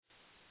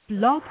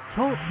Blog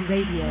Talk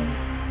Radio.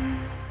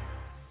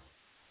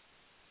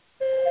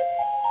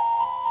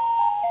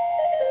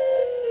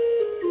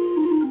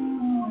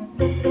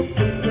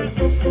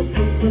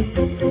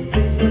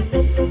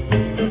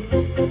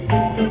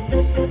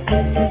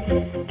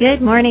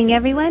 Good morning,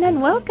 everyone,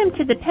 and welcome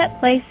to the Pet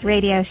Place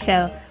Radio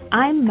Show.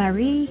 I'm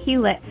Marie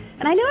Hulett,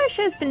 and I know our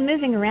show's been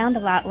moving around a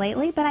lot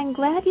lately, but I'm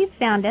glad you've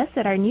found us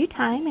at our new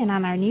time and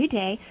on our new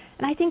day,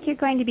 and I think you're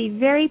going to be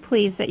very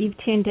pleased that you've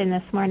tuned in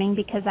this morning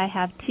because I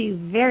have two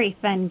very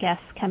fun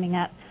guests coming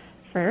up.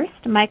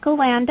 First, Michael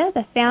Lauda,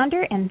 the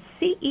founder and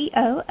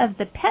CEO of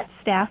the Pet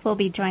Staff, will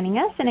be joining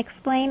us and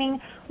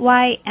explaining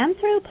why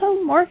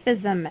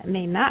anthropomorphism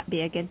may not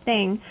be a good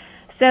thing.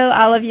 So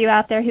all of you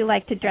out there who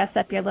like to dress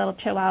up your little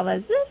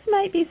chihuahuas, this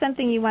might be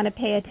something you want to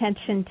pay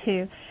attention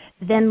to.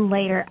 Then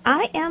later,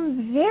 I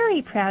am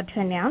very proud to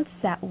announce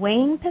that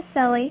Wayne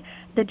Pacelle,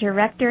 the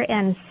director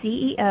and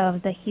CEO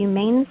of the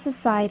Humane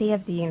Society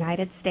of the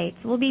United States,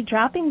 will be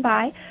dropping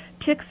by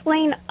to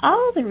explain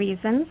all the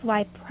reasons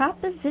why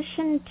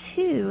Proposition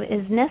 2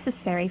 is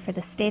necessary for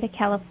the state of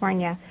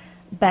California.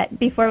 But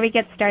before we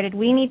get started,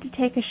 we need to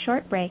take a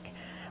short break.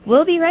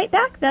 We'll be right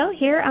back, though,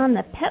 here on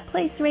the Pet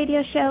Place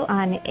Radio Show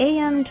on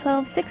AM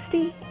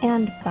 1260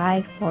 and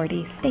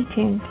 540. Stay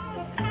tuned.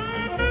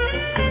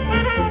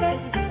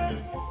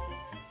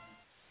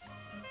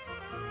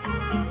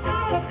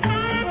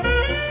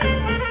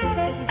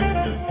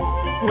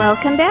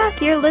 Welcome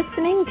back. You're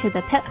listening to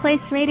the Pet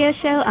Place Radio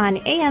Show on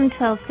AM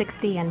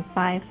 1260 and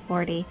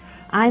 540.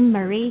 I'm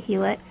Marie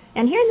Hulett,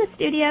 and here in the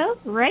studio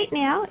right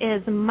now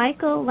is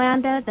Michael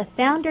Lauda, the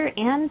founder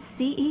and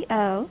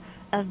CEO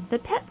of the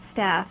Pet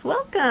Staff.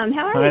 Welcome.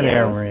 How are you? Hi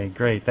there, Marie.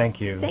 Great. Thank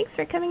you. Thanks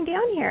for coming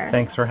down here.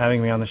 Thanks for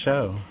having me on the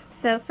show.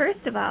 So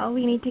first of all,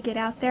 we need to get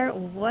out there.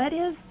 What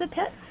is the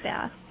Pet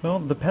Staff? Well,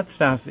 the Pet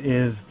Staff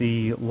is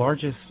the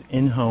largest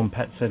in-home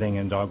pet sitting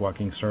and dog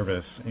walking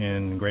service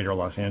in greater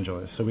Los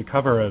Angeles. So we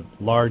cover a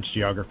large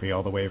geography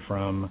all the way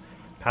from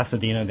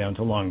Pasadena down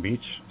to Long Beach.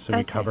 So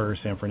we cover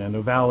San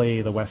Fernando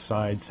Valley, the West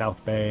Side, South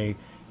Bay,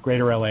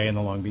 Greater LA, and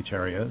the Long Beach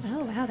areas.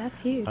 Oh, wow, that's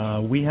huge.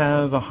 We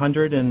have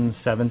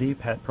 170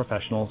 pet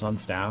professionals on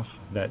staff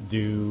that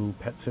do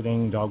pet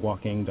sitting, dog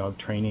walking, dog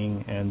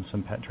training, and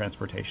some pet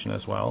transportation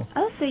as well.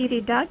 Oh, so you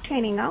do dog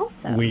training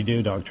also? We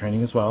do dog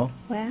training as well.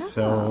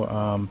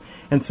 Wow.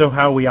 So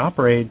how we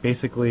operate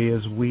basically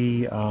is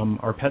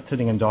our pet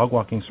sitting and dog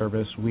walking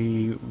service,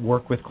 we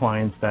work with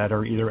clients that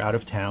are either out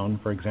of town,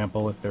 for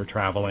example, if they're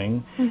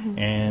traveling,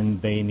 and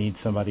they need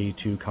somebody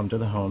to come to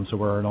the home. So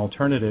we're an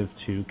alternative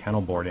to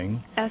kennel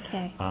boarding.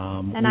 Okay.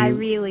 And I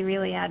really,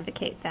 really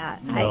advocate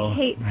that. I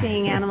hate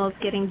seeing animals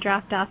getting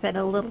dropped off at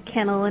a little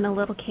kennel in a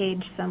little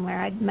cage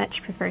somewhere. I'd much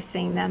prefer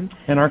seeing them.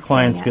 And our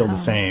clients feel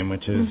the same,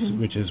 which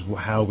is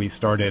how we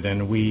started.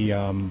 And we,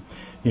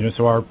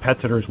 so our pet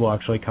sitters will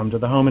actually come to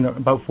the home, and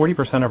about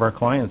 40% of our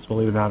clients,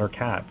 believe it or not, are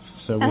cats.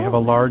 So we have a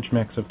large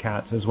mix of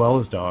cats as well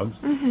as dogs.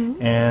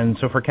 And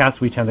so for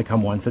cats, we tend to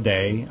come once a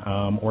day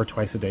or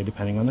twice a day,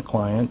 depending on the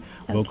client.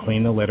 We'll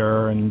clean the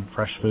litter and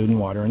fresh food and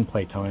water and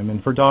playtime.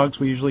 And for dogs,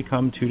 we usually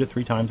come 2 to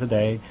 3 times a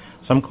day.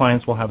 Some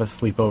clients will have a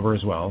sleepover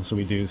as well, so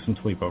we do some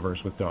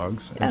sleepovers with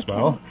dogs as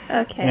well.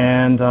 Okay.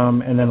 And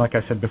then, like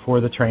I said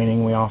before, the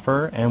training we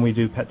offer, and we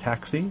do pet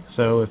taxi.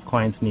 So if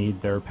clients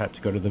need their pet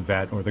to go to the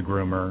vet or the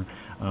groomer,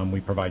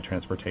 we provide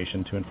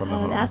transportation to and from the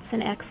home. That's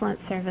an excellent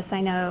service.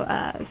 I know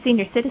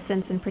senior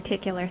citizens in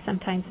particular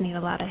sometimes need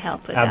a lot of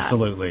help with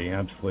Absolutely.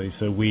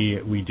 So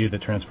we do the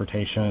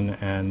transportation,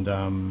 and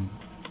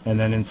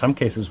then in some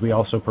cases we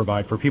also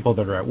provide for people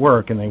that are at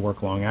work and they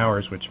work long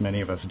hours, which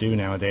many of us do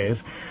nowadays.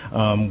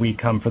 We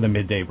come for the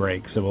midday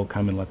break, so we'll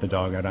come and let the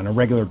dog out on a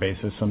regular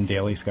basis, some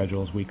daily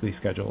schedules, weekly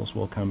schedules.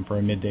 We'll come for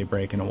a midday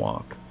break and a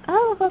walk.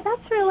 Oh, well,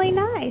 that's really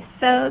nice.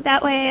 So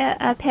that way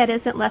a pet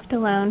isn't left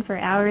alone for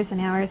hours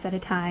and hours at a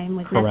time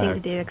with nothing to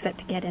do except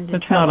to get into trouble.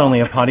 It's not only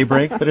a potty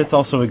break, but it's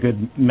also a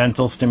good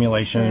mental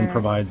stimulation and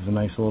provides a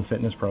nice little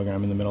fitness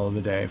program in the middle of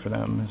the day for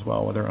them as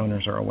well, while their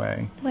owners are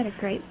away. What a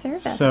great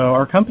service. So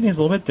our company is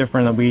a little bit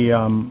different. We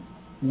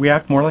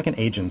act more like an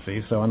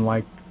agency. So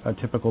unlike a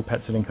typical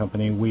pet sitting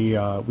company, we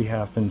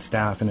have and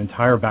staff an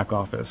entire back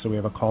office. So we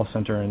have a call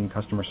center and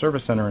customer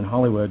service center in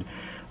Hollywood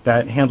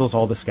that handles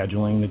all the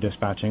scheduling, the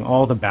dispatching,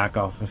 all the back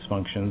office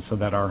functions so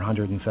that our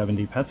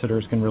 170 pet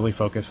sitters can really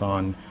focus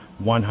on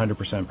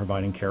 100%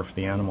 providing care for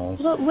the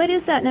animals. Well, what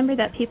is that number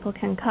that people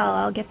can call?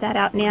 I'll get that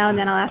out now, and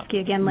then I'll ask you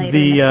again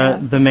later.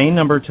 The main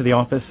number to the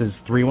office is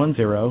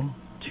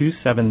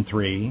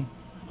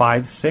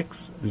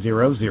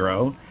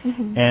 310-273-5600,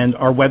 and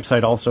our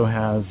website also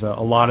has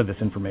a lot of this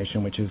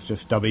information, which is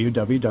just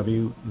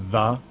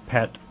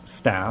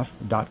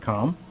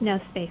www.thepetstaff.com. No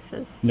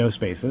spaces. No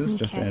spaces,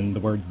 just and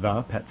the word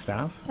The Pet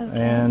Staff. Okay.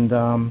 And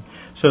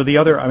so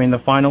the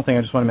final thing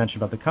I just want to mention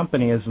about the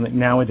company is that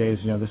nowadays,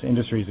 this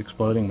industry is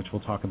exploding, which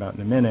we'll talk about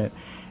in a minute,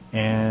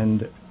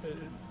 and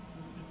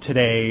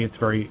today it's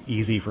very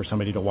easy for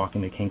somebody to walk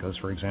into Kinko's,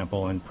 for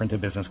example, and print a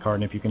business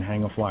card, and if you can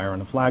hang a flyer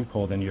on a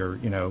flagpole, then you're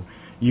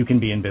you can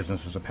be in business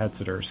as a pet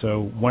sitter.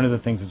 So one of the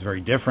things that's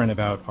very different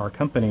about our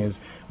company is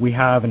we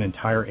have an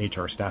entire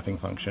HR staffing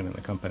function in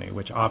the company,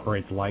 which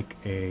operates like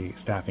a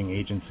staffing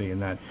agency in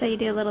that. So you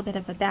do a little bit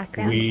of a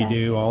background check? We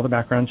do all the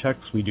background checks.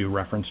 We do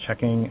reference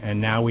checking. And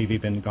now we've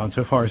even gone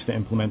so far as to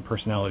implement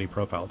personality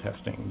profile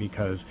testing,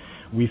 because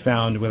we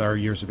found with our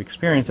years of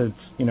experience,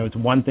 it's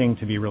one thing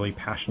to be really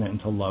passionate and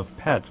to love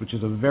pets, which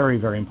is a very,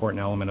 very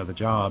important element of the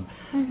job,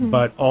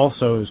 but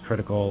also as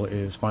critical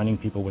is finding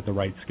people with the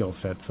right skill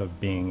sets of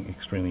being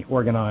extremely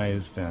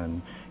organized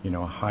and,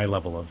 a high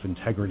level of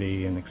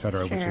integrity and et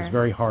cetera, which is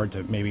very hard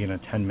to maybe in a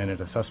 10-minute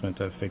assessment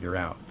to figure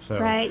out. So,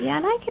 right, yeah,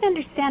 and I can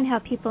understand how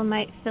people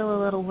might feel a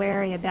little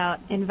wary about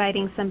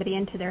inviting somebody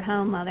into their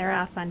home while they're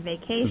off on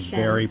vacation. It's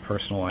very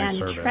personalized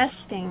service. And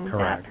trusting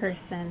that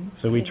person.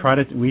 So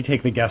we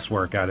take the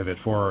guesswork out of it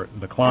for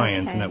the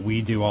clients, and that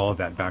we do all of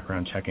that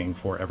background checking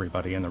for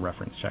everybody and the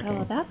reference checking.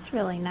 Oh, that's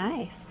really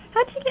nice.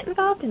 How did you get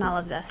involved in all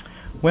of this?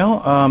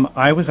 Well,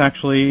 I was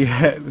actually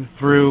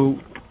through,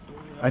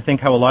 I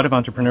think how a lot of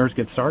entrepreneurs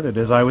get started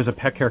is I was a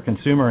pet care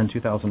consumer in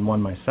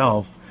 2001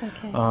 myself.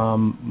 Okay.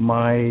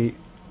 My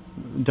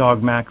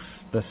dog Max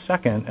the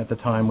second at the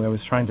time, I was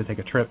trying to take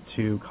a trip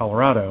to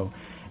Colorado,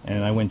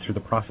 and I went through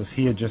the process.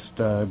 He had just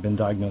been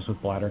diagnosed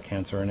with bladder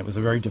cancer, and it was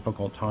a very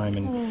difficult time.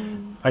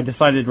 And I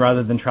decided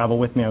rather than travel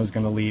with me, I was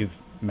going to leave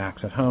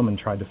Max at home and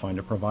tried to find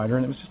a provider.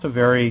 And it was just a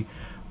very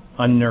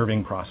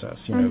unnerving process,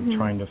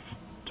 trying to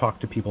talk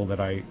to people that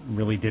I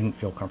really didn't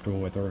feel comfortable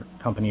with, or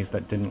companies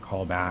that didn't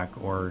call back,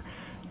 or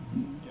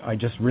I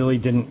just really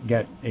didn't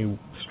get a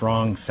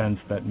strong sense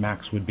that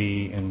Max would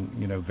be in,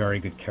 very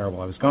good care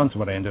while I was gone. So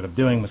what I ended up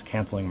doing was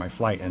canceling my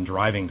flight and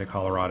driving to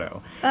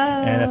Colorado.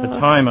 And at the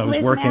time I was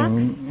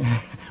working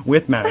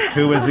with Max,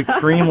 who was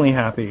extremely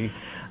happy.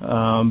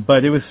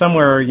 But it was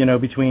somewhere,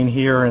 between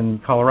here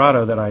and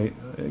Colorado that I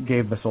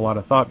gave this a lot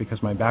of thought,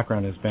 because my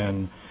background has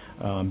been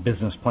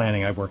business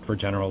planning. I worked for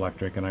General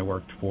Electric, and I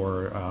worked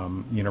for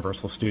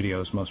Universal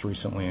Studios most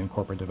recently in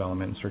corporate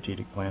development and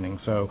strategic planning.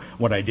 So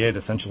what I did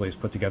essentially is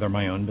put together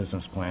my own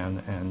business plan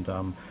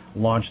and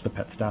launched the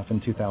Pet Staff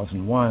in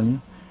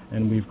 2001,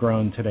 and we've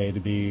grown today to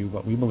be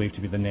what we believe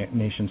to be the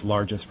nation's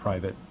largest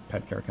private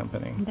pet care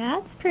company.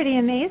 That's pretty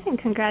amazing.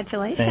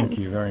 Congratulations. Thank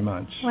you very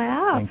much.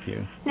 Wow. Thank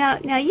you. Now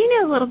you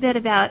know a little bit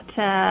about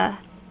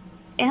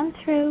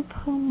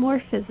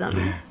anthropomorphism,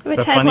 which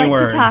I'd like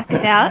to talk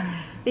about.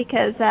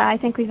 Because I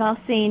think we've all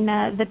seen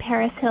the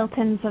Paris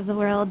Hiltons of the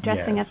world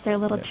dressing up their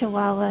little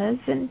chihuahuas,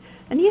 and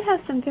you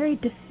have some very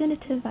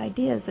definitive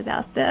ideas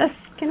about this.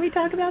 Can we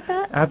talk about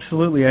that?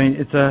 Absolutely. I mean,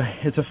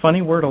 it's a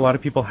funny word. A lot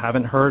of people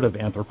haven't heard of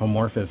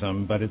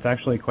anthropomorphism, but it's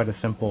actually quite a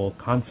simple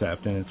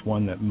concept, and it's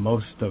one that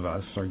most of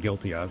us are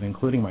guilty of,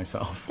 including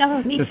myself,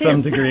 to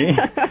some degree.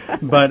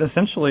 But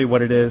essentially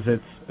what it is,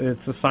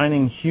 it's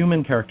assigning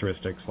human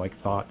characteristics like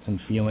thoughts and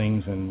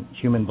feelings and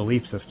human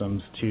belief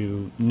systems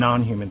to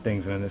non-human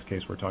things, and in this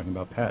case we're talking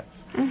about pets.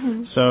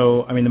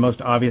 So, I mean, the most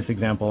obvious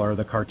example are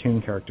the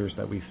cartoon characters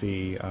that we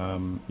see,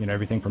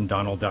 everything from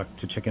Donald Duck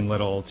to Chicken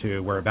Little to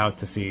we're about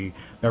to see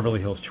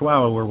Beverly Hills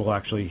Chihuahua, where we'll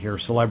actually hear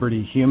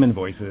celebrity human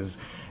voices,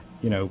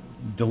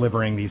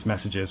 delivering these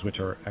messages, which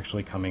are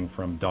actually coming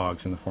from dogs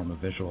in the form of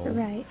visual.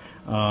 Right.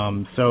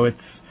 So it's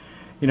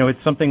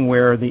something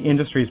where the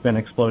industry's been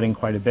exploding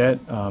quite a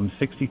bit.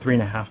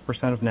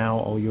 63.5% of now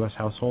all U.S.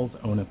 households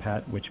own a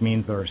pet, which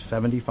means there are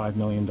 75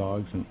 million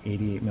dogs and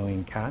 88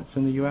 million cats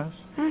in the U.S.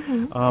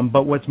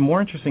 But what's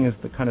more interesting is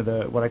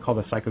what I call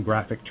the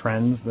psychographic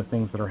trends, the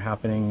things that are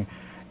happening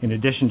in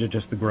addition to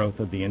just the growth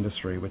of the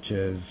industry, which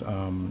is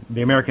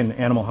the American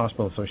Animal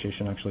Hospital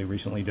Association actually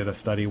recently did a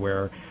study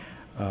where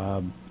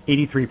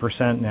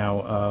 83%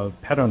 now of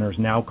pet owners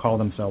now call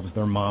themselves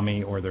their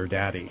mommy or their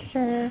daddy.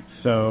 Sure.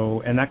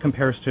 So, and that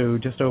compares to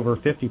just over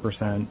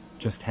 50%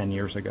 just 10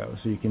 years ago.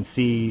 So you can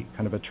see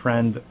kind of a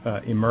trend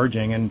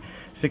emerging, and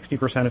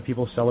 60% of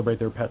people celebrate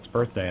their pet's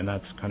birthday, and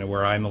that's kind of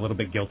where I'm a little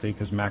bit guilty,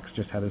 because Max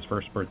just had his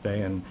first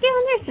birthday, and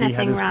he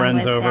had his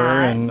friends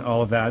over and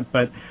all of that.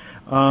 But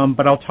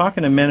I'll talk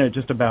in a minute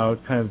just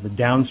about kind of the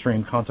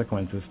downstream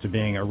consequences to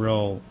being a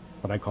real,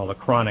 what I call a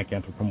chronic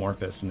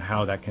anthropomorphist, and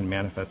how that can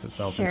manifest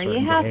itself in certain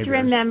behaviors. Sure, you have to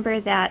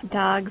remember that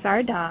dogs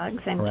are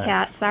dogs and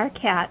cats are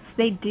cats.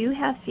 They do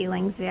have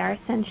feelings. They are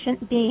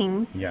sentient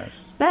beings. Yes.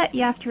 But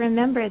you have to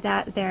remember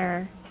that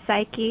their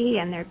psyche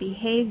and their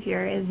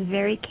behavior is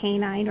very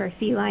canine or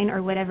feline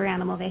or whatever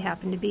animal they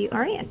happen to be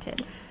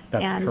oriented.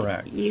 That's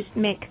correct. And you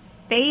make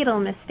fatal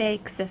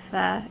mistakes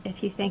if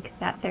you think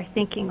that they're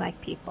thinking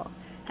like people.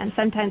 And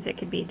sometimes it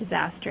could be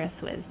disastrous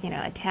with,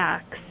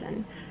 attacks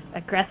and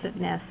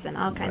aggressiveness and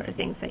all kinds of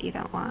things that you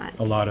don't want.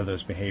 A lot of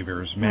those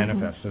behaviors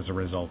manifest as a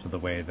result of the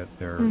way that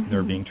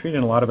they're being treated.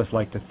 And a lot of us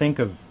like to think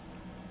of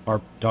our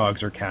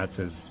dogs or cats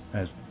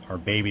as our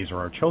babies or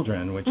our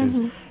children, which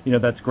is,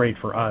 that's great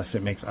for us.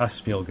 It makes us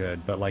feel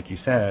good. But like you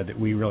said,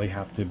 we really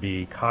have to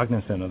be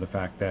cognizant of the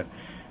fact that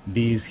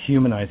these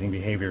humanizing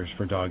behaviors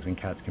for dogs and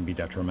cats can be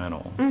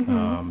detrimental.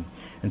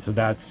 And so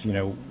that's,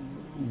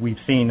 we've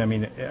seen, I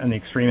mean, on the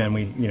extreme end,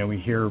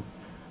 we hear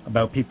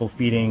about people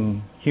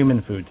feeding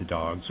human food to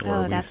dogs,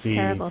 or that's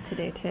terrible to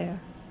do too.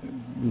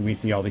 we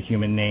see all the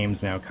human names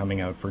now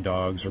coming out for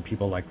dogs, or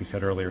people, like we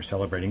said earlier,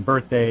 celebrating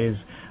birthdays.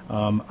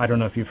 I don't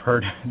know if you've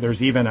heard,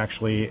 there's even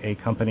actually a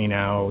company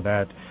now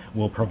that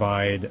will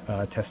provide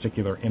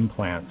testicular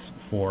implants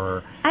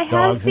for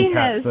dogs and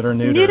cats that are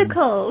neutered.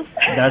 Nudicles.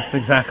 That's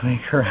exactly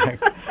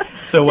correct.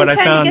 So what I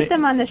found, trying to get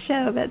them on the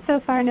show, but so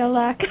far no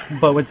luck.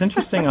 But what's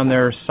interesting on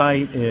their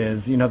site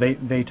is,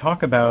 they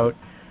talk about,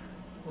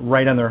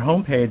 right on their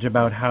homepage,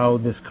 about how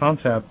this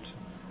concept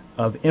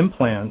of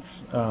implants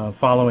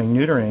following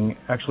neutering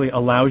actually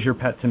allows your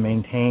pet to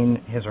maintain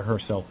his or her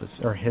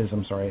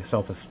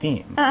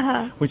self-esteem,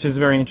 which is a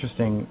very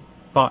interesting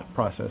thought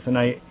process. And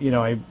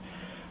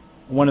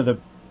one of the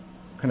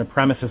kind of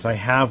premises I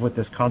have with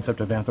this concept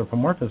of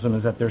anthropomorphism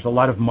is that there's a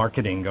lot of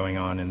marketing going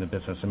on in the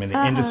business. I mean,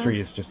 the industry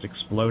is just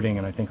exploding,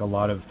 and I think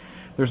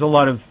there's a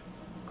lot of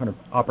kind of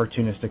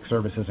opportunistic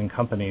services and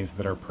companies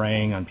that are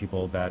preying on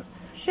people that,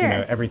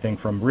 everything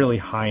from really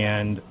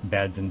high-end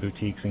beds and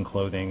boutiques and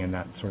clothing and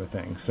that sort of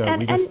thing. So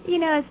and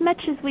as much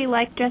as we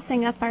like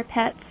dressing up our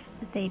pets,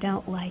 they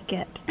don't like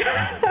it.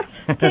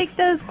 Take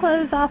those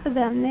clothes off of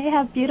them. They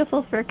have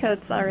beautiful fur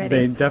coats already.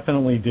 They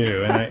definitely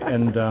do,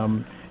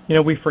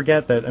 we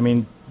forget that,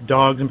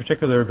 dogs in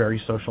particular are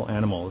very social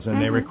animals,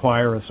 and they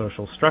require a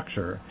social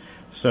structure.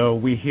 So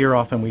we hear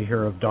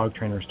of dog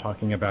trainers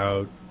talking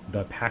about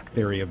the pack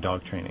theory of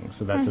dog training.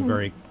 So that's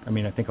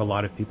I think a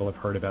lot of people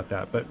have heard about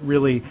that. But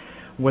really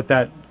what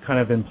that kind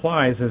of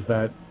implies is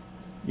that,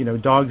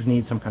 dogs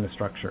need some kind of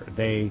structure.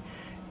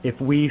 If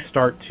we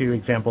start to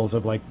examples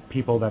of like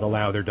people that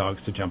allow their dogs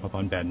to jump up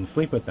on bed and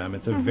sleep with them,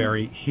 it's a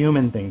very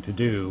human thing to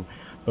do.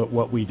 But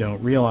what we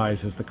don't realize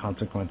is the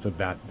consequence of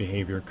that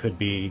behavior could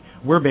be,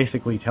 we're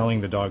basically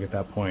telling the dog at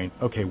that point,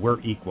 okay,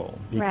 we're equal.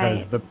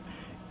 Because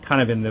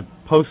kind of in the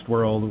post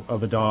world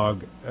of a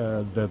dog,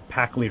 the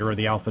pack leader or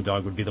the alpha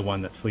dog would be the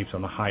one that sleeps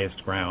on the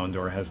highest ground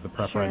or has the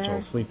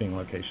preferential sleeping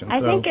location. I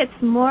think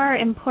it's more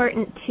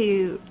important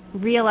to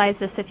realize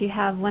this if you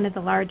have one of the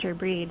larger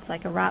breeds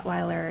like a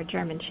Rottweiler or a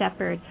German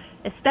Shepherd.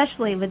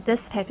 Especially with this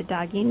type of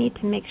dog, you need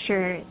to make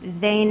sure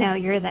they know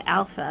you're the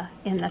alpha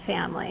in the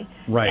family.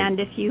 Right. And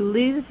if you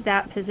lose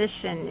that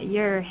position,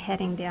 you're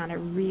heading down a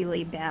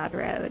really bad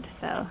road.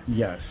 So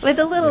with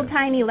the little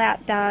tiny lap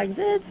dogs,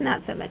 it's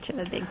not so much of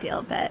a big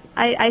deal. But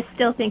I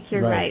still think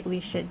you're right.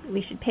 We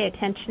should pay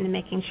attention to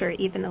making sure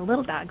even the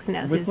little dogs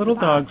know. With little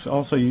dogs,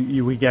 also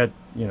we get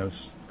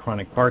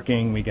chronic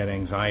barking, we get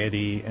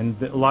anxiety,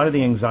 and a lot of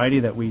the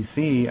anxiety that we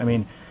see,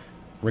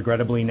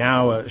 regrettably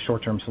now,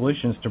 short-term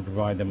solutions to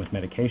provide them with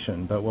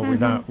medication. But what we're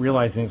not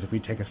realizing is if we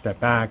take a step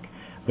back,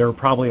 there are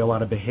probably a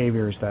lot of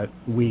behaviors that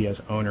we as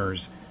owners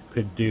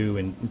could do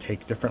and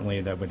take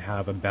differently that would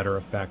have a better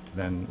effect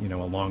than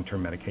a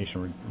long-term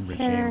medication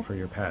regime for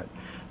your pet.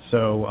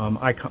 So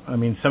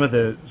some of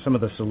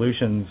the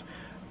solutions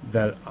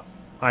that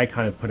I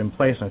kind of put in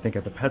place, and I think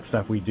at the Pet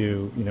Stuff we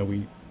do,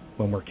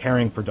 when we're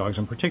caring for dogs,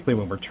 and particularly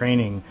when we're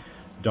training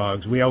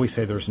dogs, we always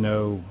say there's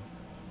no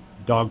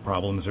dog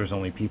problems, there's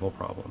only people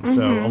problems.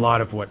 So a lot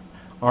of what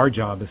our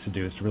job is to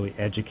do is to really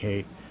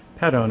educate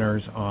pet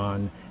owners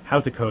on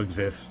how to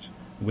coexist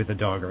with a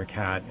dog or a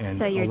cat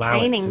and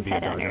allow it to be a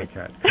dog or a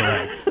cat.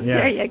 Correct.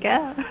 There you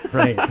go.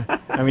 Right.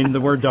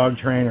 The word dog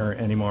trainer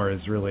anymore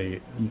is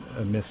really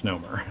a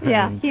misnomer.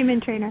 Yeah,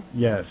 human trainer.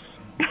 Yes.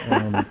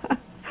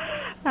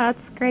 That's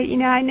great.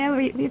 I know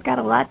we've got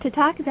a lot to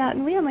talk about,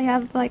 and we only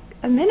have like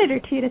a minute or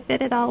two to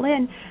fit it all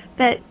in.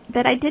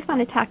 But I did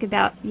want to talk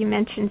about, you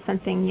mentioned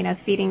something,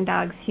 feeding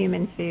dogs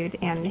human food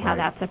and how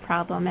that's a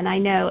problem. And I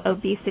know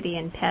obesity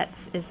in pets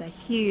is a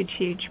huge,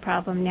 huge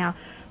problem now.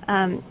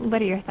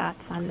 What are your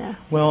thoughts on this?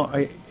 Well,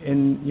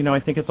 I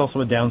think it's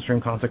also a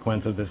downstream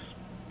consequence of this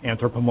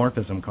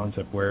anthropomorphism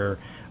concept where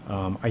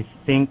I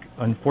think,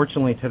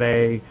 unfortunately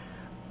today,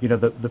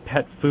 the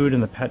pet food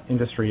and the pet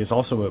industry is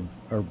also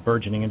a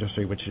burgeoning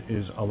industry which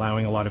is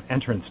allowing a lot of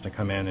entrants to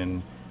come in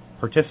and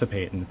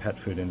participate in the pet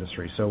food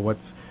industry. So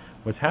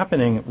what's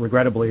happening,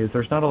 regrettably, is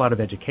there's not a lot of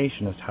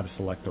education as to how to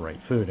select the right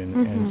food.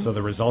 And so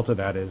the result of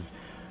that is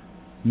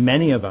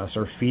many of us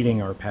are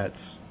feeding our pets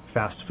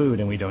fast food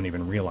and we don't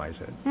even realize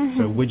it.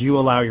 So would you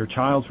allow your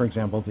child, for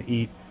example, to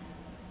eat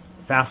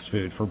fast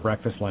food for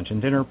breakfast, lunch, and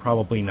dinner?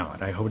 Probably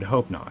not. I would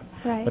hope not.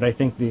 Right. But I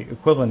think the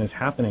equivalent is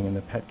happening in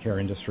the pet care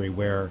industry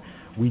where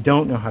we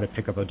don't know how to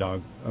pick up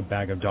a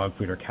bag of dog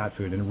food or cat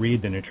food and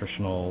read the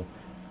nutritional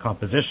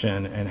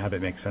composition and have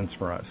it make sense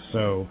for us.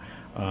 So,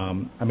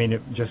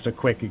 just a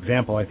quick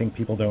example I think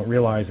people don't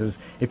realize is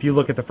if you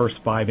look at the first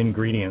 5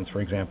 ingredients,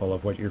 for example,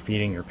 of what you're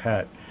feeding your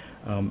pet,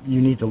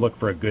 you need to look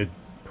for a good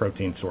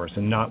protein source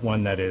and not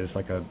one that is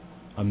like a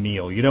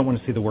meal. You don't want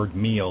to see the word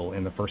meal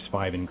in the first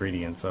 5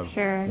 ingredients of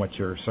what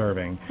you're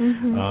serving,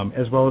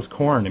 as well as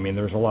corn.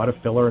 There's a lot of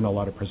filler and a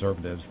lot of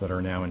preservatives that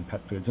are now in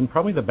pet foods. And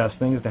probably the best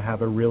thing is to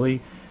have a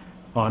really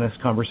honest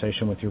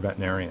conversation with your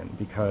veterinarian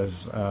because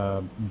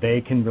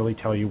they can really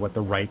tell you what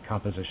the right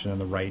composition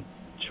and the right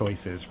choice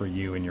is for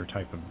you and your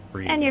type of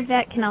breed. And your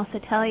vet can also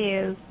tell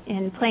you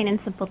in plain and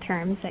simple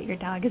terms that your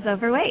dog is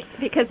overweight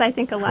because I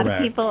think a lot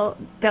of people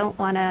don't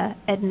want to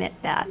admit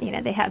that.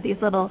 They have these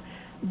little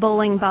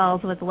bowling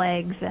balls with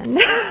legs, and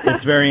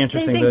it's very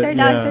interesting. They think their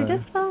dogs are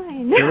just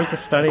fine. There was a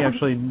study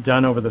actually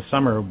done over the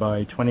summer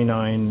by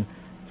 29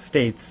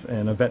 states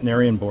and a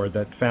veterinarian board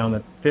that found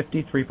that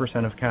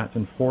 53% of cats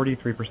and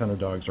 43% of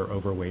dogs are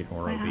overweight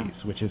or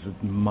obese, which is a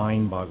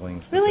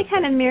mind-boggling statistic. Really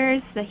kind of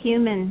mirrors the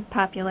human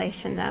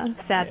population, though,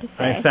 sad to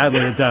say. Sadly,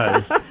 it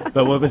does.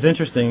 But what was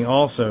interesting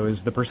also is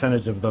the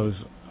percentage of those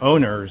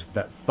owners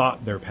that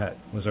thought their pet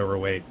was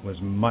overweight was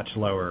much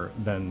lower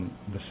than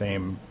the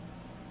same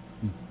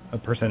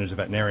percentage of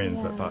veterinarians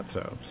that thought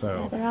so.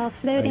 So they're all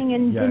floating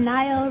in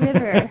denial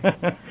river.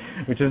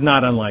 Which is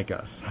not unlike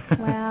us.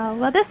 Wow.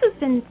 Well, this has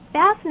been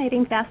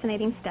fascinating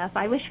stuff.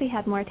 I wish we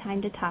had more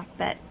time to talk,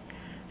 but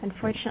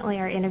unfortunately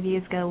our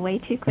interviews go way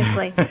too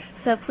quickly.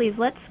 So please,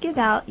 let's give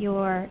out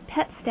your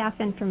pet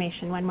staff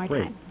information one more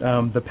time.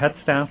 The pet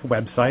staff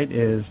website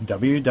is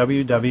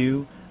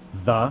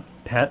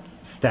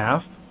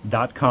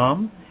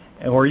www.thepetstaff.com,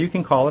 or you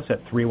can call us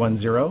at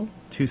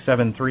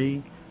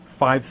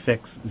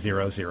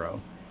 310-273-5600.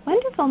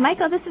 Wonderful.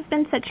 Michael, this has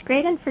been such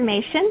great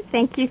information.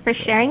 Thank you for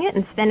sharing it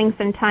and spending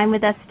some time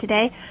with us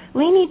today.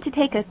 We need to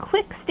take a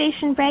quick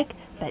station break,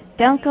 but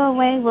don't go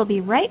away. We'll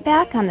be right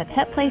back on the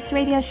Pet Place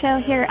Radio Show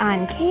here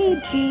on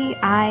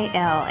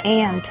KGIL,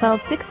 AM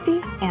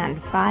 1260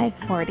 and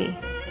 540.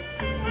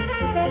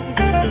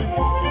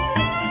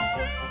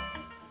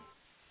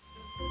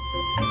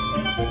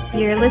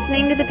 You're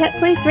listening to the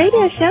Pet Place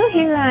Radio Show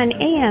here on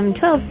AM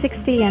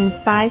 1260 and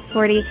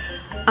 540.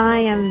 I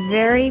am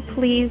very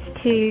pleased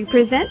to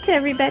present to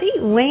everybody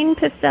Wayne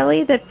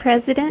Pacelle, the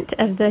president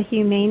of the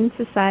Humane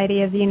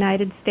Society of the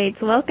United States.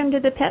 Welcome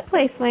to the Pet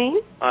Place, Wayne.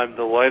 I'm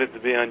delighted to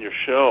be on your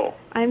show.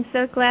 I'm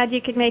so glad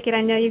you could make it.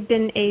 I know you've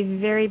been a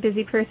very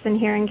busy person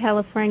here in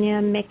California,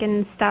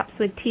 making stops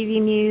with TV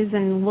news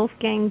and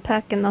Wolfgang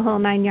Puck and the whole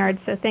 9 yards,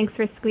 so thanks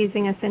for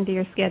squeezing us into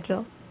your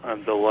schedule.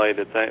 I'm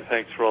delighted.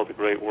 Thanks for all the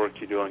great work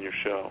you do on your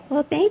show.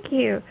 Well, thank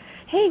you.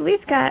 Hey,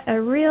 we've got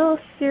a real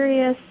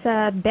serious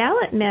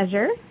ballot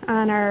measure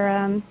on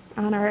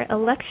our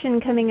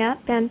election coming up,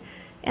 and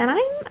I'm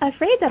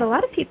afraid that a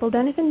lot of people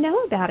don't even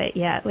know about it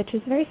yet, which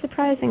is very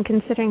surprising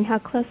considering how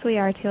close we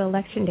are to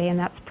Election Day, and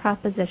that's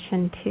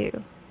Proposition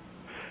 2.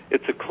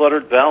 It's a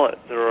cluttered ballot.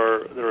 There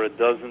are a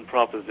dozen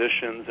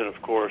propositions, and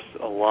of course,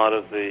 a lot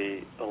of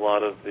the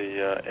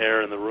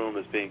air in the room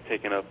is being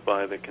taken up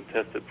by the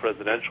contested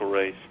presidential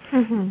race.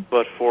 Mm-hmm.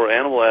 But for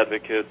animal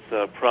advocates,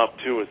 Prop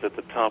 2 is at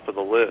the top of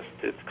the list.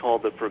 It's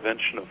called the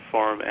Prevention of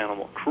Farm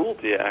Animal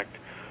Cruelty Act,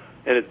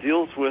 and it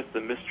deals with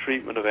the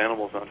mistreatment of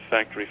animals on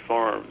factory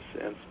farms,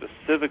 and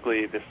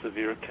specifically the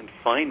severe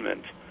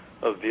confinement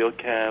of veal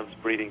calves,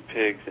 breeding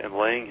pigs, and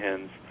laying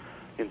hens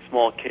in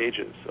small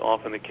cages.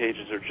 Often the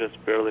cages are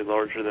just barely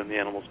larger than the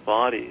animals'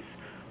 bodies,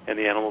 and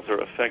the animals are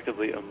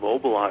effectively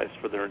immobilized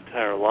for their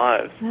entire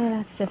lives.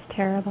 Oh, that's just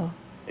terrible.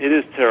 It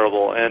is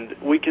terrible, and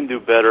we can do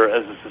better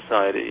as a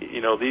society. You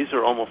know, these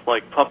are almost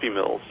like puppy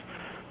mills,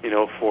 you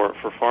know, for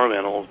farm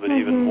animals, but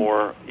even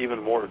more, you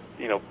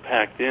know,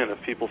 packed in. If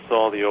people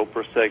saw the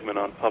Oprah segment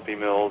on puppy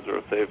mills, or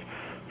if they're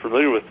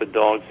familiar with the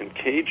dogs in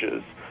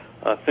cages,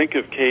 think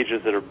of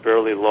cages that are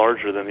barely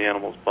larger than the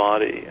animal's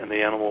body, and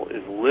the animal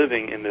is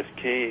living in this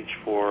cage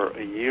for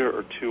a year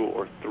or 2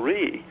 or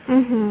 3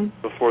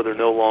 before they're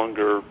no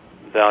longer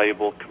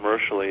valuable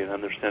commercially, and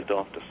then they're sent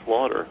off to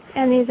slaughter.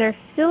 And these are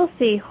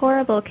filthy,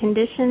 horrible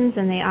conditions,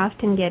 and they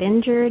often get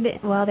injured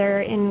while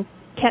they're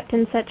kept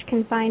in such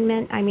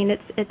confinement. I mean,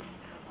 it's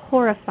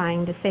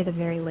horrifying, to say the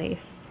very least.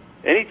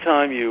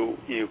 Anytime you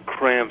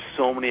cram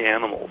so many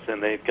animals,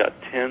 and they've got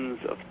tens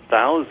of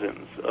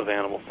thousands of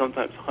animals,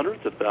 sometimes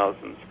hundreds of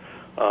thousands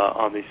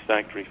on these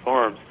factory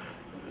farms,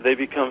 they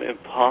become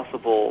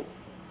impossible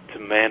to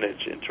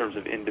manage in terms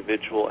of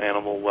individual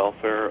animal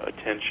welfare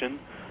attention.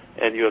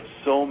 And you have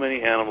so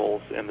many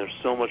animals, and there's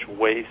so much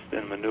waste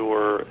and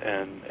manure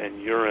and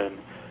urine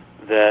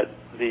that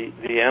the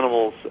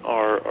animals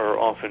are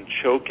often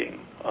choking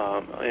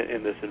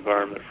in this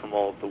environment from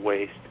all of the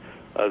waste.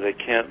 They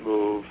can't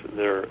move.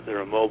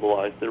 They're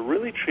immobilized. They're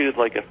really treated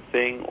like a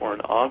thing or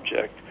an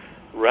object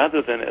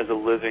rather than as a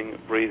living,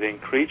 breathing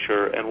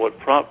creature. And what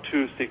Prop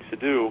 2 seeks to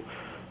do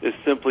is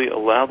simply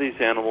allow these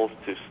animals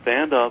to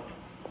stand up,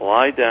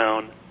 lie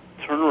down,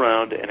 turn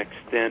around, and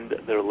extend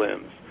their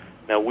limbs.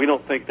 Now, we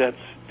don't think that's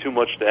too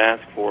much to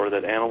ask for,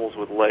 that animals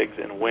with legs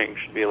and wings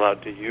should be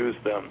allowed to use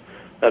them.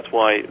 That's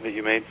why the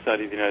Humane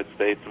Society of the United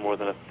States and more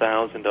than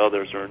 1,000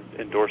 others are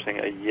endorsing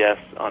a yes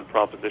on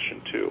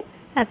Proposition 2.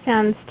 That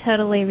sounds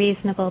totally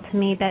reasonable to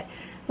me, but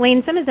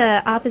Wayne, some of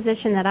the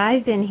opposition that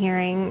I've been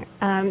hearing,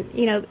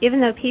 you know,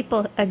 even though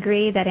people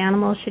agree that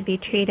animals should be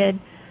treated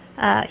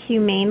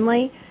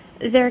humanely,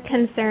 they're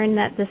concerned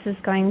that this is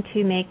going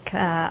to make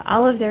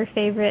all of their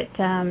favorite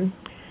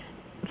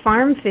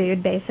farm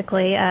food,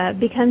 basically,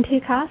 become too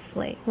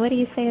costly. What do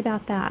you say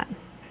about that?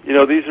 You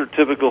know, these are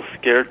typical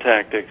scare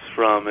tactics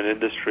from an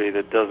industry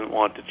that doesn't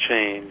want to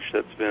change,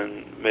 that's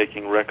been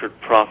making record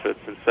profits.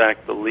 In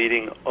fact, the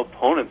leading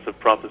opponents of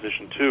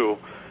Proposition 2,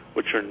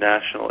 which are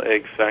national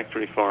egg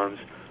factory farms,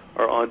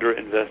 are under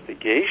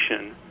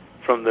investigation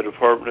from the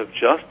Department of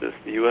Justice,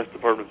 the U.S.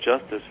 Department of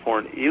Justice, for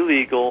an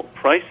illegal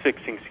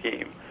price-fixing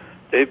scheme.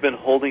 They've been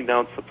holding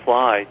down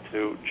supply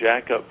to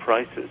jack up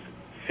prices.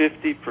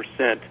 50%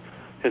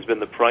 has been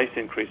the price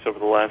increase over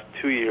the last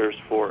 2 years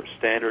for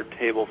standard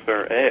table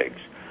fare eggs.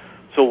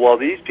 So while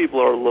these people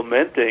are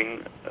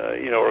lamenting,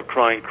 or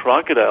crying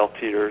crocodile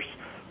tears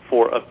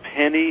for a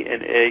penny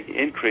an egg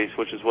increase,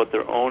 which is what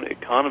their own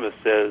economist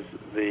says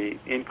the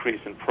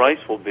increase in price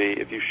will be,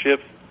 if you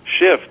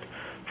shift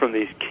from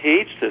these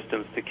cage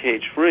systems to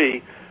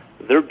cage-free,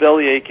 they're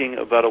belly aching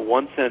about a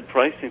 1 cent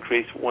price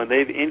increase when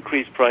they've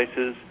increased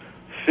prices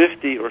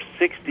 50 or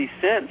 60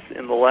 cents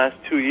in the last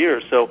 2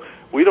 years. So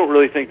we don't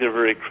really think they're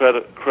very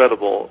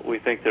credible. We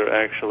think they're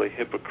actually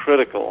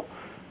hypocritical,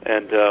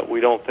 and we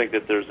don't think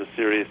that there's a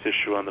serious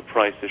issue on the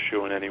price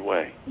issue in any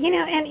way.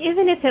 And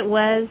even if it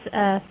was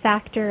a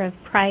factor of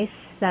price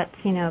that's,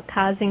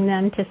 causing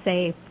them to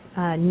say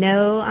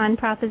no on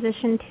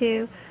Proposition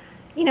 2,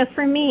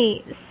 for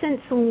me,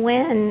 since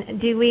when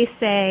do we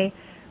say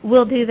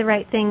we'll do the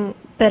right thing,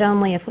 but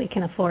only if we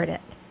can afford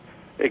it?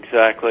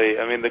 Exactly.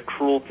 I mean, the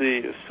cruelty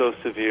is so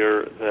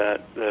severe that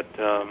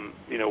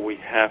we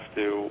have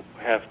to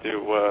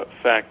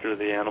factor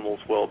the animal's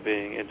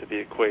well-being into the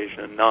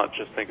equation and not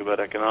just think about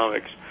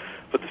economics.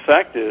 But the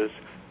fact is,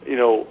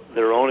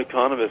 their own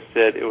economist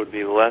said it would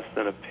be less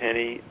than a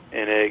penny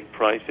an egg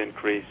price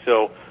increase.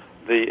 So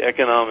the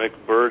economic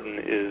burden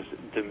is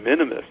de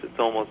minimis. It's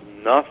almost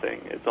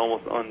nothing. It's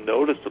almost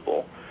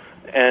unnoticeable.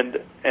 And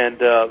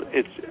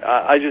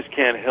I just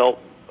can't help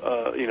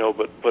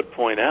but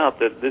point out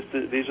that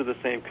these are the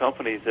same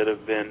companies that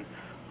have been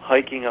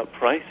hiking up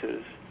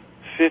prices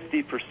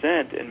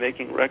 50% and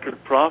making record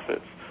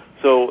profits.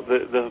 So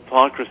the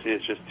hypocrisy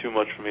is just too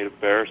much for me to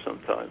bear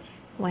sometimes.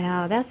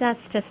 Wow, that's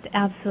just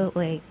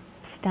absolutely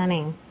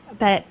stunning.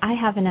 But I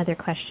have another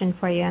question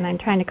for you, and I'm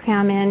trying to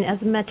cram in as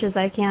much as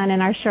I can in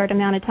our short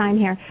amount of time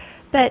here.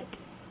 But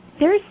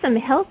there's some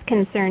health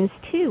concerns,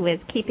 too,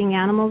 with keeping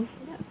animals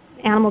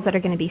that are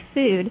going to be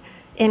food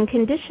in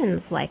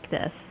conditions like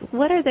this.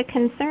 What are the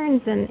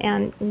concerns,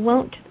 and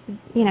won't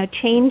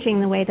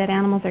changing the way that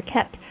animals are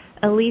kept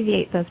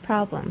alleviate those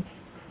problems?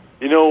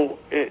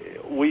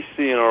 We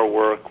see in our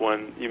work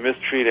when you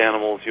mistreat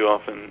animals, you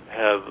often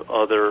have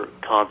other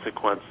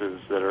consequences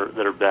that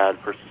are bad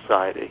for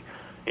society.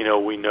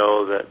 We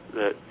know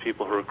that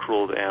people who are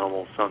cruel to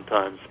animals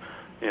sometimes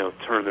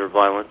turn their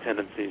violent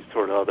tendencies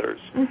toward others.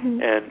 Mm-hmm.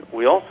 And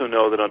we also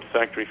know that on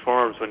factory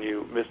farms, when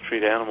you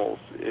mistreat animals,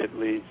 it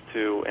leads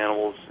to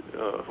animals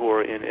who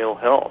are in ill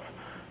health.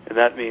 And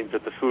that means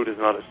that the food is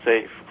not as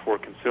safe for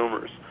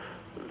consumers.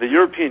 The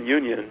European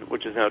Union,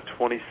 which is now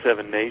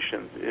 27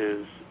 nations,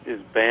 is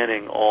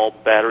banning all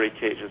battery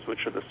cages, which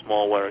are the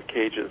small wire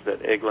cages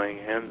that egg-laying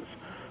hens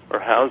are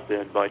housed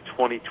in, by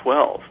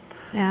 2012.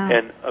 Yeah.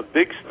 And a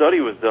big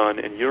study was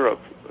done in Europe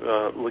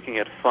looking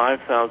at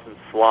 5,000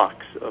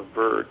 flocks of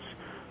birds.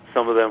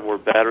 Some of them were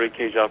battery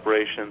cage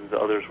operations,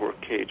 others were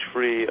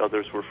cage-free,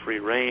 others were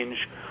free-range.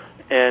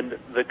 And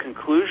the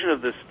conclusion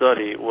of this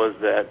study was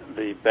that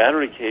the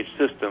battery cage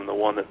system, the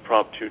one that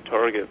Prop 2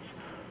 targets,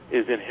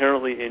 is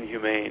inherently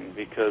inhumane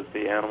because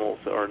the animals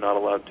are not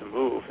allowed to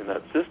move in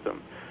that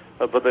system.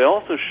 But they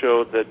also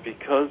showed that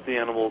because the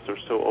animals are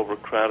so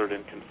overcrowded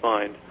and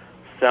confined,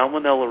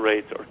 salmonella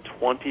rates are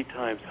 20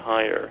 times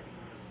higher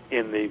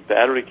in the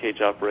battery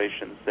cage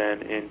operations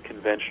than in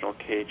conventional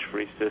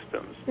cage-free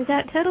systems.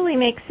 That totally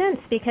makes sense,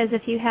 because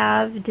if you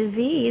have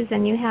disease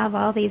and you have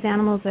all these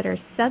animals that are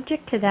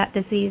subject to that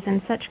disease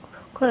in such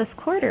close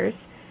quarters,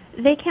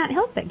 they can't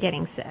help but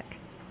getting sick.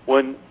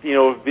 When,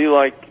 it'd be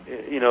like,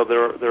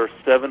 there are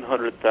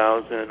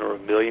 700,000 or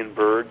 1 million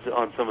birds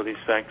on some of these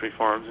factory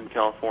farms in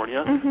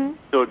California. Mm-hmm.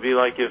 So it'd be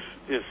like if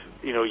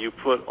you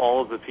put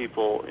all of the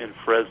people in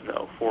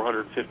Fresno,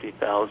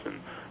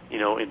 450,000,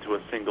 into a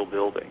single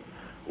building.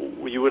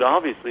 You would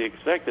obviously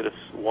expect that if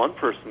one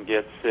person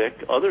gets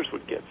sick, others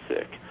would get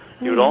sick.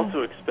 Mm-hmm. You would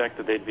also expect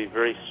that they'd be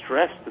very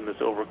stressed in this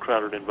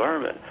overcrowded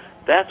environment.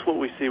 That's what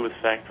we see with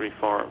factory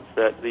farms,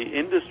 that the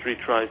industry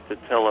tries to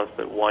tell us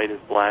that white is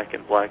black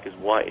and black is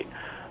white.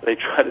 They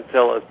try to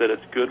tell us that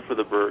it's good for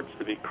the birds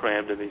to be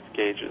crammed in these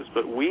cages.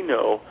 But we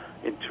know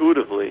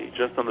intuitively,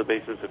 just on the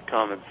basis of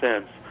common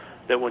sense,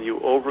 that when you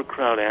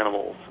overcrowd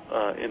animals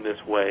in this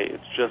way,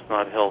 it's just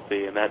not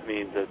healthy, and that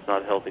means that it's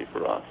not healthy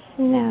for us.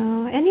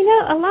 No, and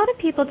a lot of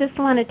people just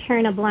want to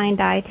turn a blind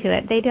eye to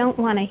it. They don't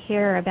want to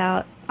hear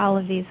about all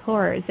of these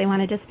horrors. They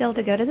want to just be able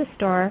to go to the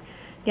store,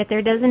 get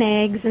their dozen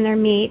eggs and their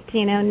meat,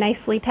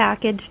 nicely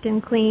packaged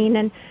and clean,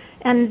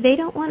 and they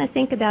don't want to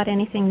think about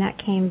anything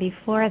that came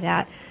before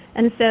that.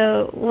 And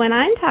so when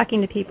I'm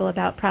talking to people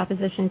about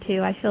Proposition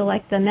 2, I feel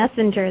like the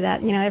messenger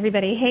that,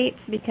 everybody hates,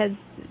 because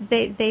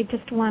they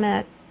just want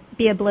to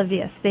be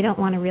oblivious. They don't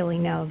want to really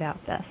know about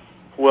this.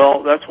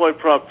 Well, that's why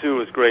Prop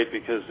 2 is great,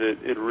 because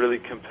it really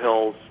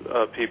compels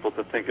people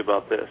to think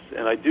about this.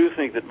 And I do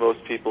think that most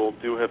people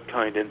do have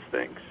kind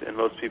instincts, and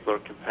most people are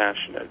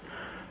compassionate.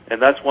 And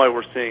that's why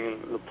we're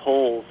seeing the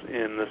polls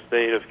in the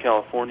state of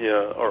California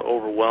are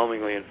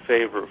overwhelmingly in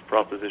favor of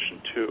Proposition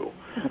 2. Oh,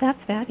 that's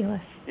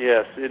fabulous.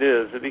 Yes, it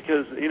is.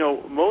 Because,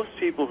 most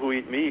people who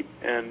eat meat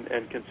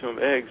and consume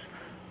eggs,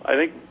 I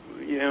think,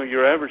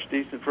 your average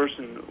decent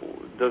person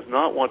does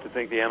not want to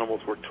think the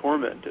animals were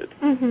tormented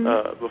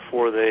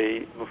before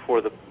the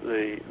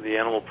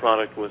animal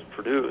product was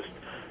produced.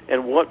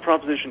 And what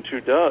Proposition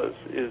 2 does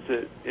is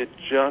it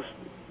just,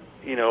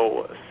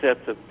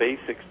 sets a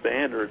basic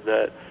standard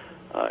that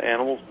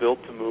animals built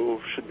to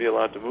move should be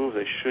allowed to move.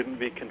 They shouldn't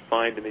be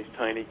confined in these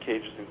tiny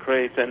cages and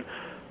crates. And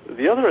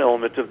the other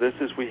element of this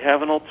is we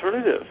have an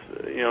alternative.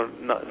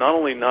 Not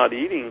only not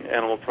eating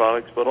animal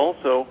products, but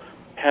also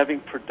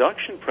having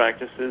production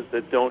practices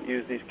that don't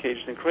use these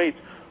cages and crates.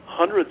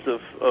 Hundreds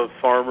of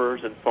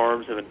farmers and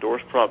farms have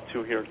endorsed Prop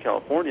 2 here in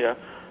California,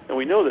 and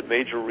we know that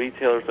major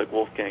retailers like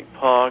Wolfgang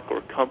Puck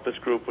or Compass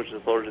Group, which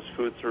is the largest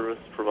food service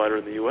provider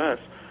in the U.S.,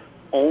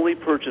 only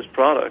purchase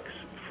products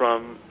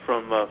from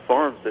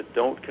farms that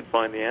don't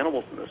confine the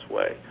animals in this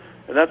way.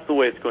 And that's the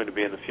way it's going to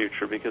be in the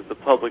future, because the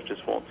public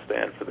just won't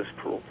stand for this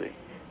cruelty.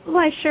 Well,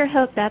 I sure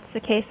hope that's the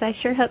case. I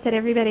sure hope that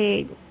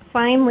everybody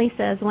finally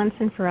says once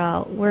and for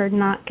all, we're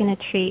not going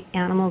to treat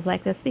animals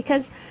like this,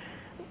 because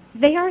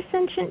they are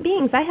sentient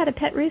beings. I had a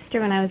pet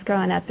rooster when I was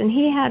growing up, and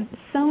he had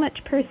so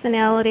much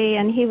personality,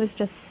 and he was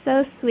just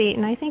so sweet.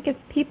 And I think if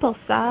people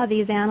saw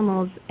these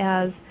animals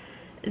as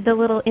the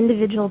little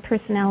individual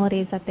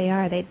personalities that they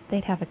are,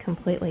 they'd have a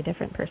completely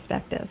different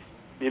perspective.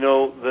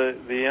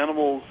 The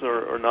animals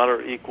are not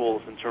our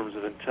equals in terms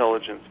of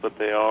intelligence, but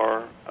they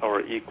are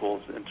our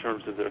equals in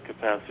terms of their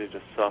capacity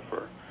to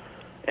suffer.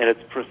 And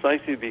it's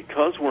precisely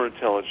because we're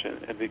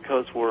intelligent and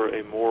because we're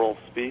a moral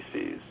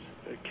species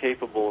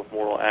capable of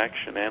moral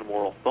action and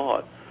moral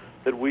thought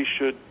that we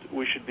should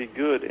be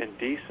good and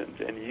decent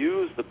and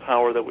use the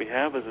power that we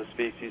have as a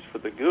species for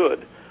the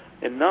good,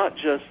 and not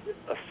just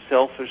a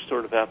selfish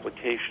sort of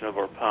application of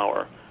our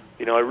power.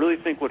 I really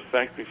think what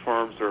factory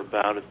farms are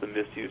about is the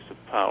misuse of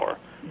power.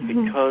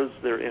 Because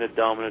they're in a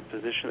dominant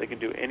position, they can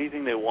do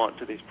anything they want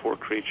to these poor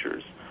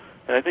creatures.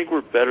 And I think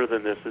we're better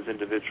than this as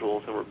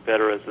individuals, and we're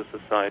better as a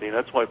society. And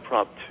that's why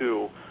Prop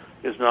 2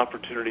 is an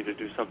opportunity to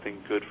do something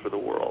good for the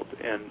world.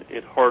 And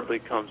it hardly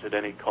comes at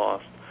any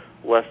cost,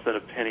 less than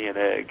a penny an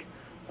egg,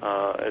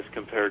 as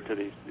compared to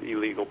these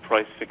illegal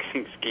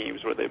price-fixing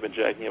schemes where they've been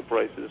jacking up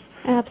prices.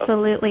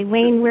 Absolutely.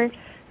 Wayne,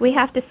 we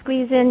have to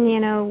squeeze in,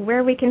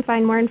 where we can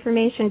find more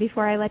information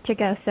before I let you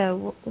go.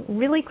 So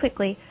really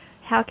quickly,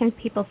 how can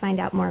people find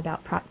out more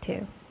about Prop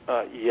 2?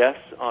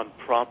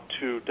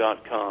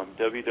 YesOnProp2.com,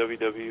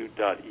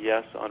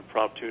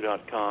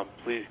 www.YesOnProp2.com.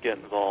 Please get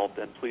involved,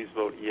 and please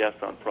vote yes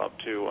on Prop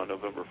 2 on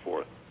November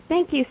 4th.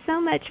 Thank you so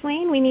much,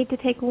 Wayne. We need to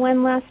take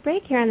one last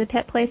break here on the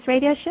Pet Place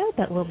Radio Show,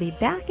 but we'll be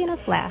back in a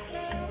flash.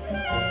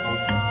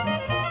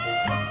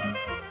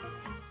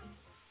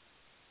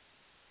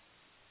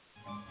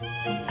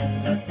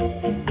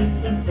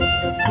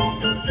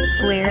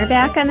 We're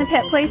back on the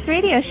Pet Place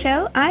Radio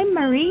Show. I'm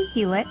Marie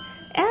Hulett,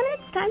 and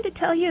it's time to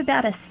tell you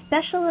about a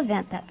special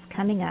event that's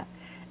coming up.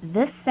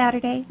 This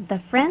Saturday,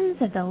 the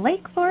Friends of the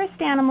Lake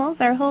Forest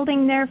Animals are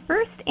holding their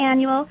first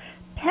annual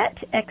Pet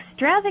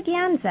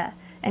Extravaganza.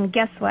 And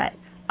guess what?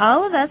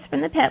 All of us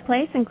from the Pet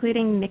Place,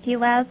 including Mickey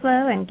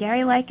Laszlo and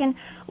Gary Lycan,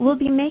 will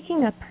be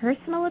making a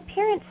personal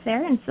appearance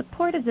there in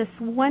support of this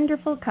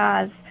wonderful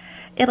cause.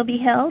 It'll be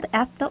held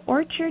at the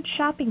Orchard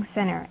Shopping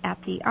Center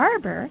at the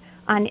Arbor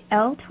on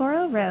El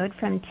Toro Road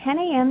from 10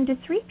 a.m. to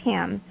 3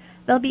 p.m.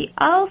 There'll be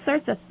all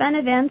sorts of fun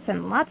events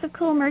and lots of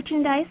cool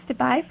merchandise to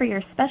buy for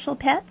your special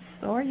pets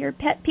or your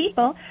pet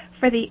people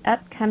for the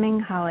upcoming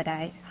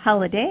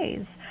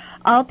holidays.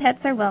 All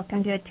pets are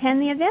welcome to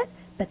attend the event,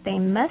 but they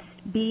must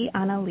be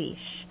on a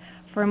leash.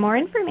 For more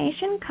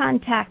information,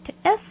 contact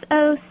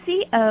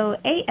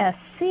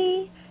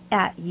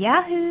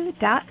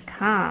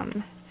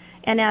SOCOASC@yahoo.com.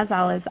 And as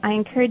always, I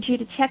encourage you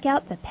to check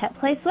out the Pet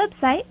Place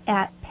website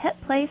at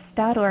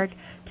petplace.org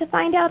to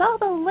find out all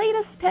the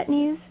latest pet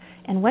news.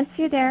 And once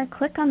you're there,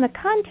 click on the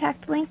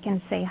contact link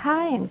and say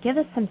hi and give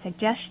us some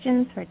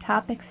suggestions for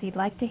topics you'd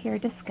like to hear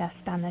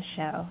discussed on the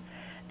show.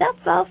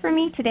 That's all for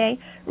me today.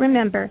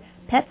 Remember,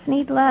 pets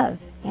need love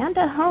and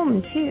a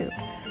home, too.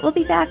 We'll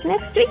be back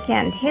next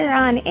weekend here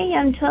on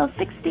AM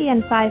 1260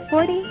 and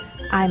 540.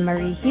 I'm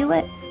Marie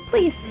Hulett.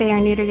 Please spay or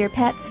neuter your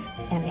pets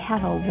and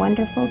have a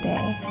wonderful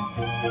day.